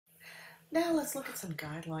Now let's look at some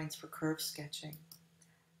guidelines for curve sketching.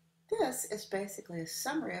 This is basically a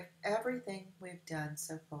summary of everything we've done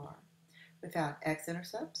so far. We found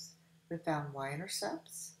x-intercepts, we found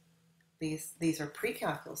y-intercepts. These are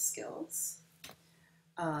pre-calculus skills.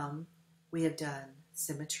 We have done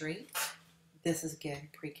symmetry. This is again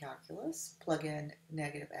pre-calculus. Plug in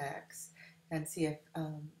negative x and see if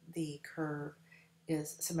the curve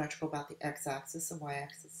is symmetrical about the x-axis, the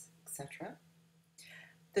y-axis, etc.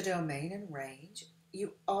 The domain and range.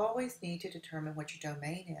 You always need to determine what your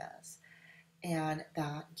domain is, and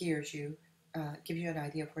that gives you an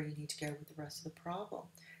idea of where you need to go with the rest of the problem.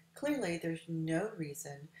 Clearly, there's no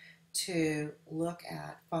reason to look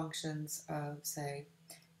at functions of, say,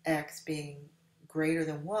 x being greater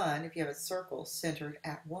than 1 if you have a circle centered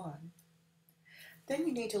at 1. Then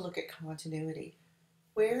you need to look at continuity.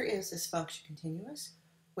 Where is this function continuous?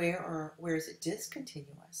 Where is it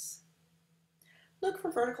discontinuous? Look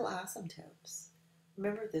for vertical asymptotes.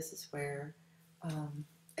 Remember, this is where,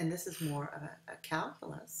 and this is more of a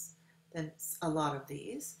calculus than a lot of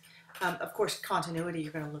these. Of course, continuity,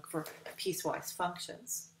 you're going to look for piecewise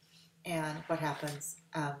functions and what happens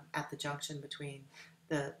at the junction between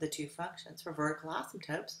the two functions. For vertical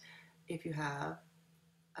asymptotes, if you have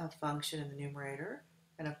a function in the numerator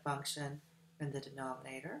and a function in the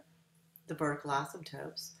denominator, the vertical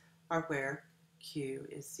asymptotes are where q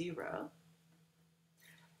is 0.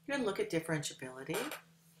 You're going to look at differentiability.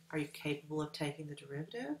 Are you capable of taking the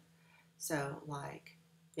derivative? So, like,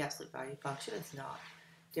 the absolute value function is not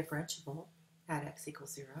differentiable at x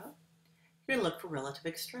equals 0. You're going to look for relative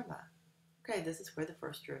extrema. Okay, this is where the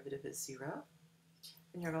first derivative is 0.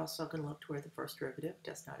 And you're also going to look to where the first derivative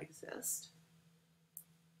does not exist.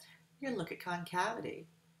 You're going to look at concavity.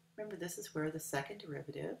 Remember, this is where the second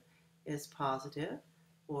derivative is positive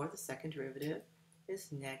or the second derivative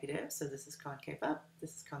is negative. So this is concave up,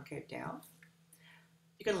 this is concave down.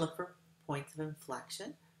 You're going to look for points of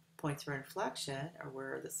inflection. Points of inflection are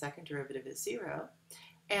where the second derivative is 0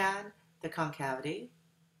 and the concavity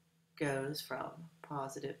goes from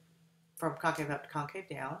concave up to concave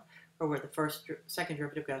down, or where the second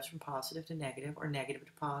derivative goes from positive to negative or negative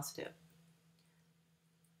to positive.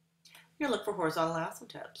 You're going to look for horizontal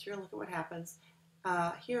asymptotes. You're going to look at what happens.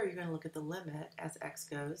 Here you're going to look at the limit as x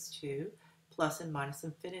goes to plus and minus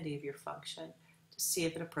infinity of your function to see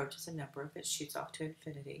if it approaches a number, if it shoots off to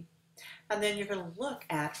infinity. And then you're going to look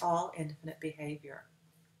at all infinite behavior.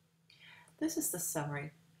 This is the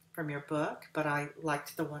summary from your book, but I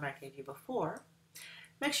liked the one I gave you before.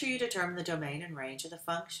 Make sure you determine the domain and range of the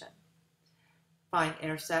function. Find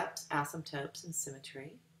intercepts, asymptotes, and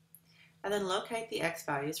symmetry. And then locate the x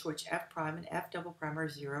values for which f prime and f double prime are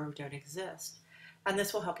 0 or don't exist. And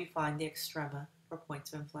this will help you find the extrema for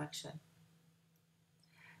points of inflection.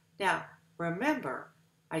 Now, remember,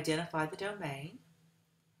 identify the domain,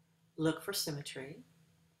 look for symmetry,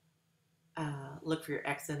 look for your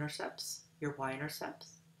x-intercepts, your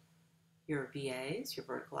y-intercepts, your VAs, your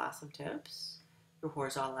vertical asymptotes, your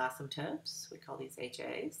horizontal asymptotes. We call these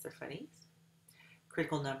HAs, they're funnies.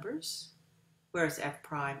 Critical numbers. Where is f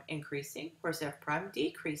prime increasing? Where is f prime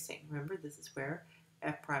decreasing? Remember, this is where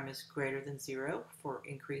f prime is greater than 0 for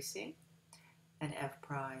increasing, and f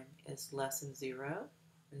prime is less than 0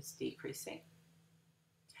 when it's decreasing.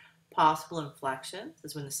 Possible inflections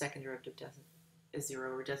is when the second derivative is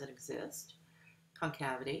 0 or doesn't exist.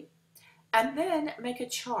 Concavity. And then make a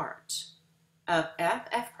chart of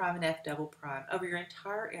f prime, and f double prime over your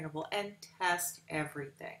entire interval and test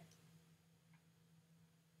everything.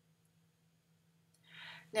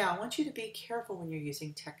 Now, I want you to be careful when you're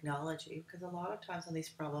using technology, because a lot of times on these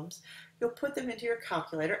problems, you'll put them into your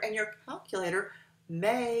calculator, and your calculator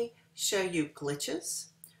may show you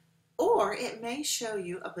glitches, or it may show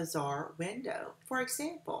you a bizarre window. For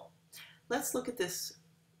example, let's look at this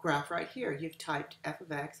graph right here. You've typed f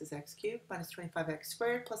of x is x cubed minus 25x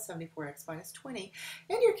squared plus 74x minus 20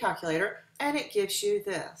 in your calculator, and it gives you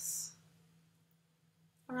this.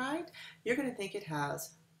 All right? You're going to think it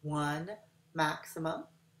has one maximum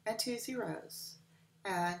and 2 zeros,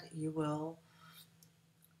 and you will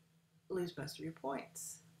lose most of your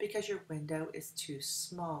points because your window is too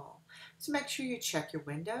small. So make sure you check your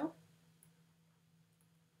window,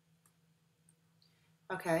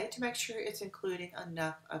 okay, to make sure it's including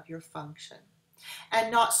enough of your function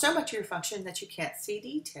and not so much of your function that you can't see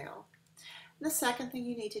detail. And the second thing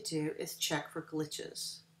you need to do is check for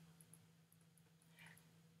glitches,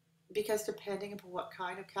 because depending upon what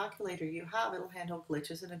kind of calculator you have, it'll handle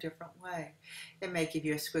glitches in a different way. It may give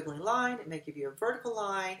you a squiggly line, it may give you a vertical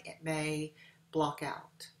line, it may block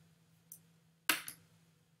out.